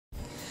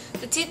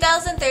The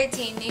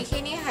 2013 New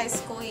Caney High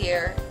School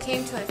year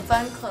came to a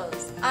fun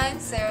close. I'm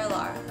Sarah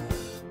Lara.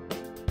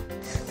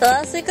 The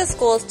last week of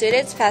school,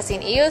 students passing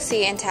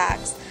EOC and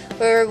TACs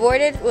were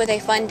rewarded with a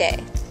fun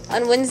day.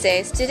 On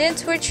Wednesday,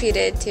 students were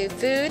treated to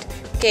food,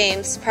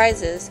 games,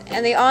 prizes,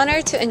 and the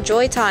honor to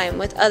enjoy time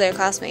with other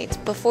classmates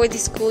before the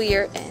school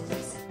year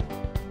ends.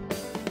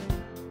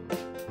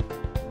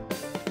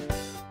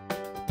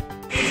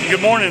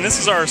 Good morning. This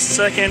is our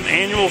second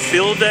annual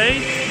field day,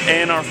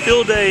 and our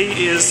field day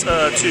is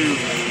to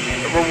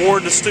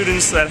reward the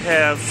students that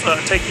have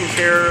taken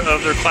care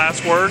of their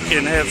classwork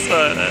and have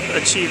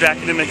achieved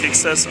academic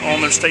success on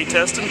their state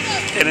testing.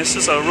 And it's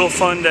just a real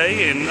fun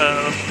day, and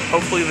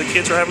hopefully the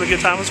kids are having a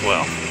good time as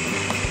well.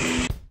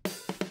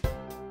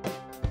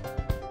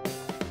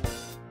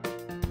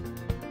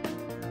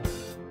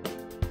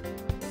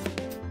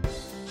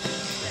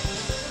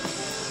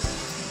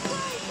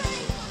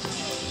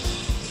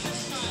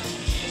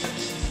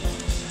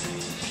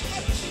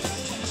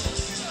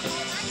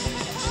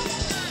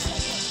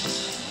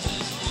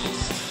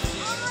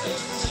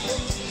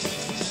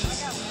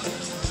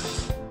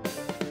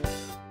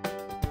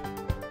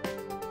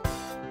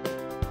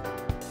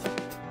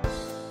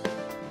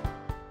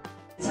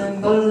 And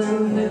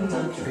buzzing in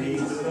the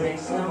trees, make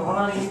some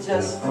honey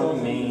just for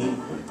me.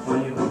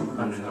 When you look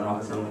under the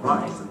rocks and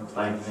vines and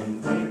plants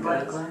and take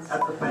a glance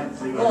at the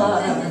fancy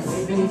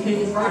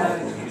beneath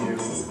right you.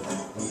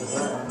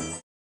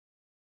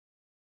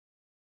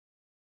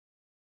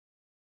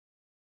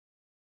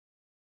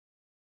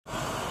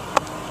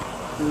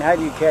 And how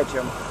do you catch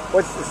them?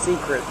 What's the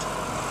secret?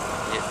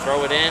 You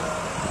throw it in,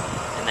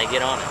 and they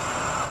get on it.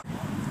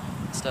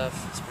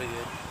 Stuff, it's pretty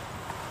good.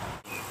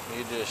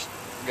 You just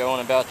go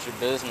on about your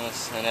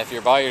business, and if you're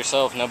by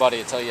yourself, nobody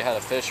will tell you how to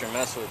fish or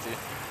mess with you.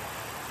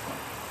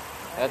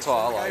 That's why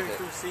I like it.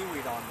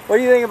 What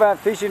do you think about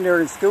fishing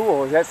during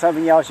school? Is that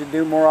something y'all should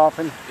do more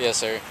often? Yes,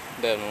 sir,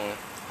 definitely.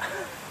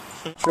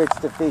 Tricks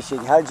to fishing.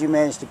 How did you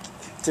manage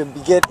to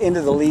get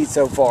into the lead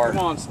so far? Come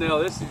on, Snell,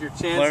 this is your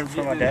chance. Learn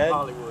from my dad.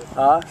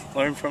 Huh?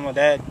 Learn from my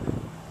dad.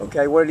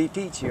 Okay, what did he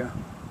teach you?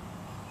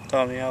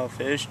 Taught me how to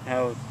fish,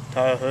 how to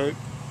tie a hook.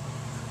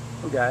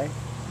 Okay.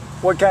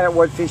 What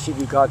fish have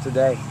you caught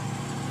today?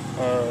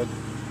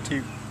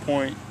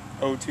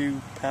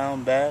 2.02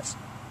 pound bass.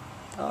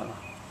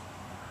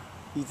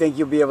 You think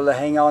you'll be able to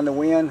hang on to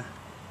win?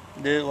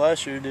 Did it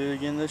last year, did it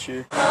again this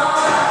year.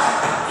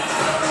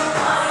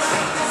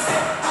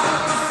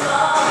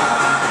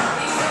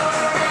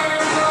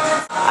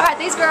 Alright,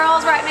 these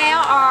girls right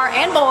now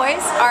and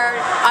boys are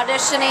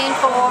auditioning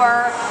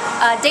for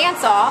a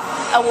Dance Off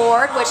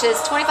Award, which is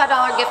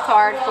 $25 gift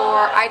card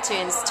for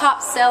iTunes.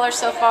 Top seller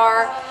so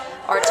far,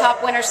 or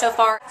top winner so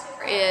far,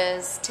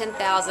 is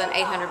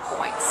 10,800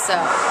 points. So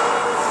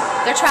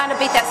they're trying to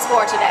beat that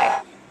score today.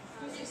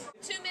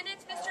 2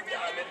 minutes, Mr.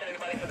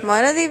 Beathard.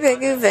 One of the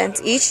big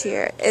events each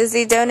year is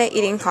the donut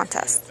eating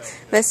contest.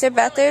 Mr.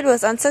 Beathard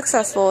was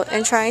unsuccessful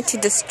in trying to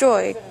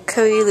destroy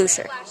Cody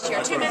Lucier.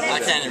 2 minutes? I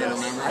can't even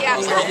remember. Yeah, It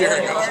was like a year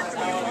ago.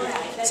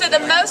 So the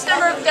most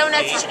number of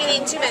donuts that you can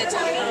eat in 2 minutes.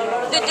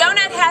 The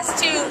donut has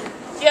to,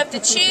 you have to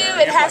chew,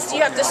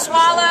 you have to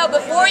swallow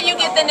before you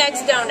get the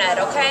next donut,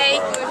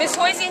 okay? Miss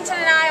Hoisington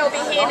and I will be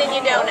handing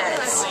you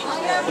donuts.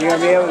 You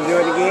gonna be able to do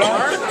it again?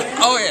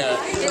 Oh yeah,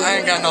 I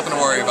ain't got nothing to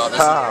worry about this.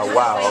 Ah,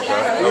 wow,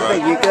 okay.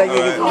 You think you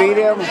can beat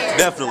him?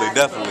 Definitely,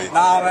 definitely.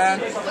 Nah,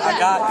 man, I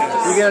got this.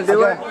 You gonna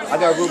do it? I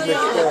got room to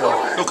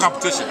score. No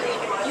competition.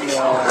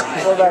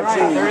 What about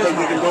you? You think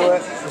you can do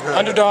it?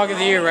 Underdog of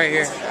the year right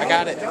here. I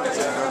got it.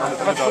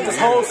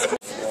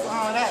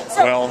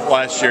 Well,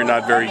 last year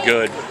not very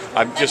good.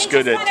 I'm just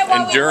good at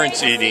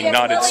endurance eating,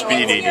 not at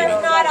speed eating,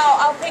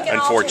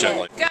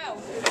 unfortunately. Go.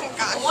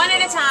 One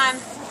at a time.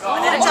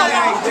 One at a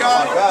time.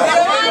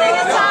 One at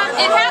a time.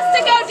 It has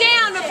to go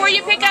down before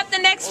you pick up the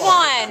next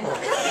one.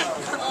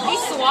 He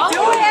swallowed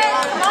it.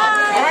 Come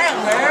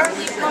on.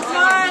 Come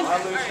on.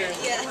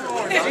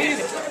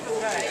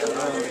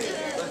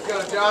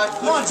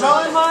 Come on,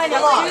 John. Come on,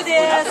 let's do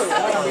this.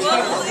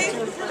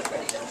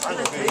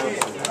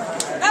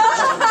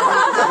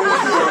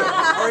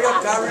 Hurry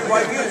up, Tyree.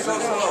 Why are you so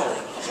slow?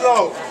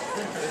 Slow.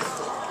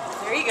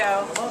 There you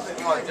go.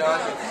 Come on, John.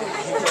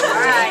 All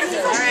right.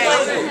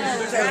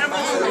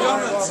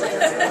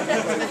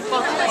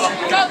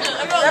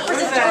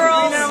 Represent the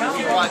girls.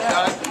 Come on,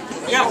 John.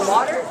 You got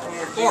water?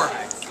 4. Am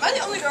I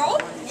the only girl?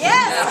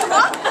 Yes. Come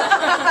on.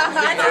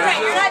 That's all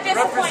right. You're not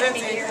disappointing me.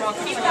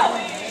 Keep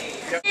going.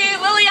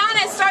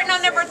 Liliana is starting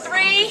on number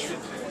 3.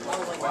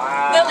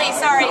 Wow. Lily,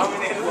 sorry. Come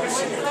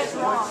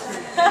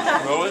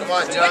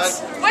on, John.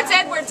 What's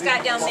Edward's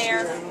got down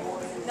there?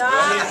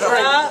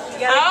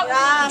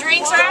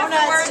 Drinks are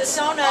afterwards.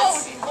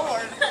 Donuts. Oh,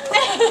 Lord.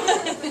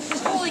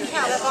 Holy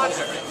cow.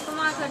 Come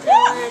on,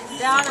 Edward.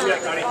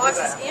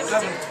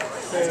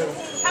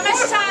 How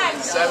much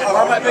time? 7.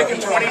 Where am I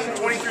picking?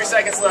 23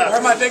 seconds left.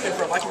 Where am I picking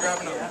from? I can grab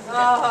another.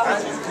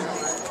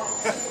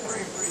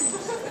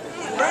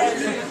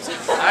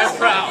 I'm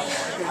proud.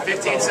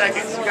 15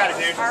 seconds. You got it,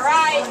 dude. All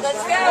right,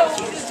 let's go.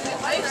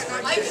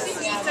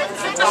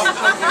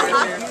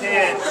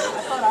 10.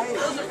 Alright,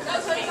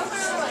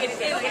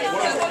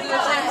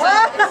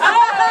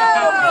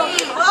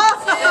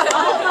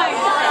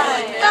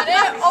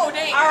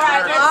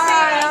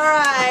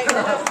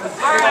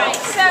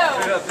 so,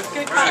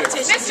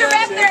 Mr.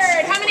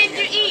 Beckford, how many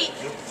did you eat?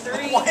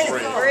 Three. 8.5.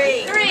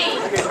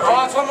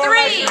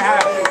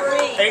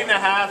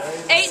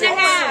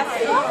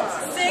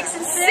 8.5.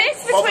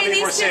 6 between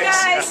these two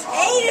guys. 8.5.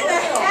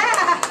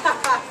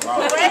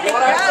 Way to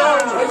go.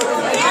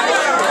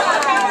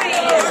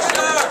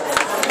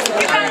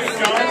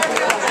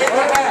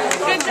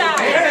 Good job.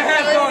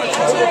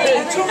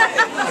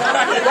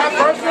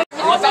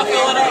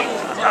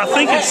 I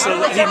think it's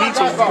he needs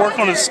to work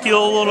on his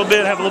skill a little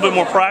bit, have a little bit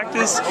more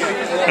practice.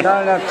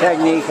 Not enough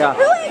technique.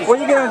 What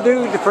are you going to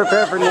do to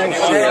prepare for next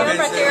year?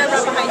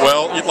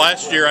 Well,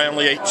 last year I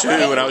only ate 2,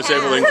 and I was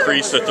able to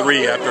increase to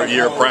 3 after a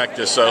year of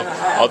practice, so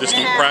I'll just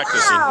keep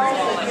practicing.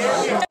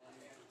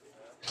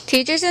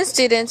 Teachers and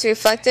students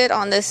reflected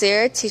on this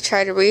year to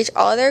try to reach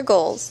all their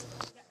goals.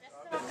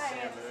 I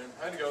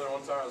had to go there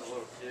one time as a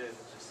little kid.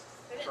 Just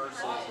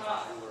purses and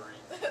jewelry.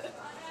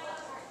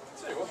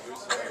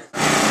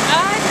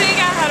 I think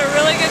I had a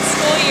really good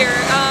school year.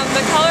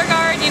 The color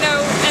guard, you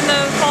know, in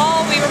the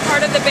fall we were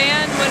part of the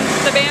band when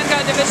the band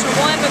got Division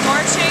I with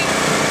marching,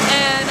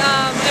 and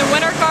in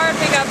winter guard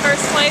we got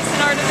first place in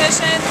our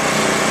division.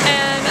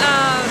 And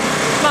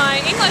my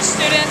English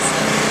students,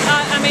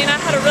 I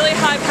had a really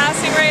high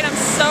passing rate. I'm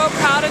so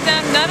proud of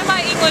them. None of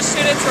my English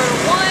students were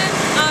 1.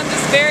 I'm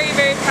just very,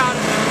 very proud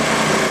of them.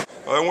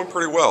 It went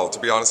pretty well. To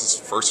be honest, it's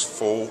the first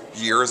full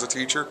year as a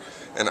teacher,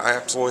 and I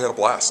absolutely had a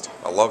blast.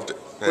 I loved it.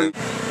 And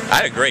I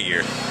had a great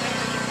year.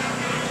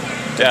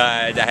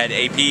 I had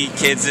AP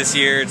kids this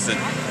year. It's a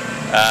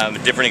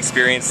different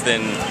experience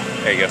than,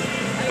 there you go,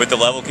 with the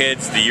level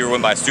kids. The year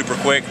went by super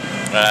quick.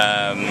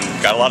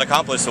 Got a lot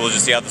accomplished, so we'll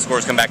just see how the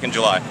scores come back in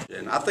July.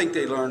 And I think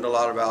they learned a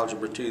lot of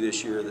Algebra 2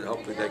 this year that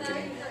hopefully they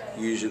can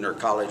use in their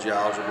college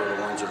algebra,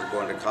 the ones that are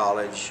going to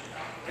college.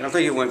 And I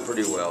think it went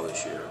pretty well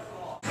this year.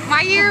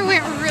 My year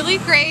went really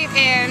great,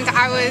 and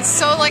I was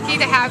so lucky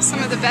to have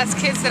some of the best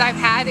kids that I've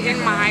had in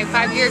my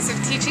 5 years of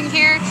teaching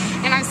here,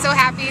 and I'm so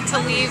happy to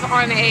leave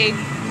on a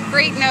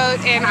great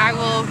note, and I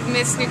will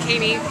miss New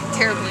Caney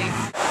terribly.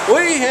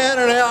 We had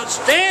an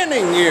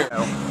outstanding year.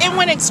 It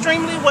went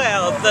extremely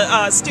well.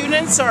 The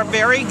students are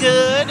very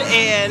good,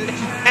 and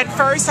at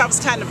first I was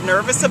kind of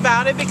nervous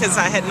about it because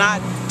I had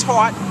not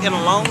taught in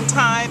a long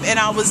time, and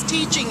I was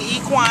teaching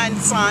equine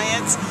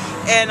science,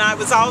 and I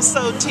was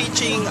also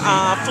teaching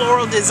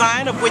floral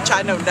design, of which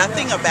I know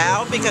nothing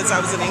about because I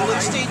was an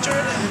English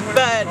teacher.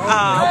 But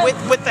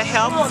with the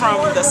help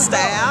from the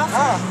staff,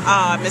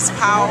 Ms.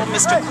 Powell,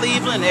 Mr.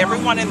 Cleveland,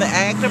 everyone in the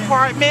ag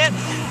department,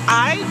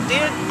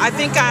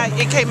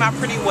 it came out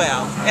pretty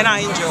well, and I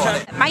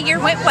enjoyed it. My year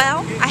went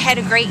well. I had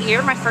a great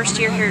year. My first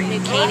year here at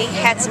New Caney.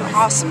 Had some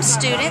awesome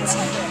students.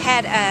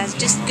 Had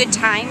just good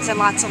times and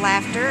lots of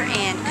laughter,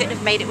 and couldn't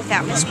have made it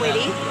without Miss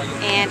Whitty.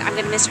 And I'm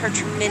going to miss her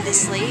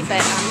tremendously,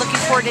 but I'm looking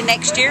forward to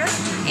next year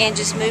and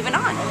just moving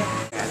on.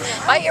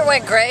 My year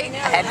went great.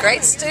 I had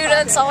great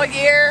students all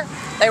year.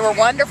 They were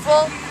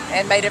wonderful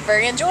and made it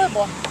very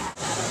enjoyable.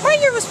 My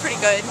year was pretty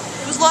good.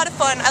 It was a lot of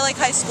fun. I like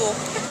high school.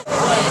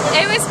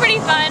 It was pretty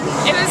fun.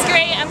 It was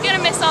great. I'm going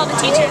to miss all the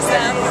teachers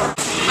though.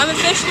 I'm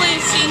officially a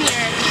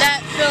senior.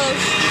 That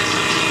feels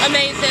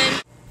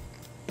amazing.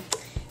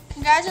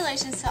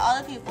 Congratulations to all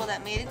the people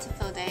that made it to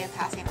Field Day and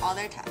passing all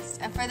their tests.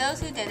 And for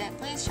those who didn't,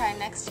 please try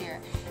next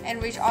year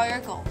and reach all your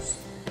goals.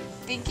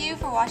 Thank you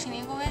for watching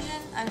Eagle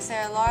Vision. I'm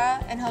Sarah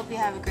Laura and hope you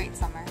have a great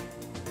summer.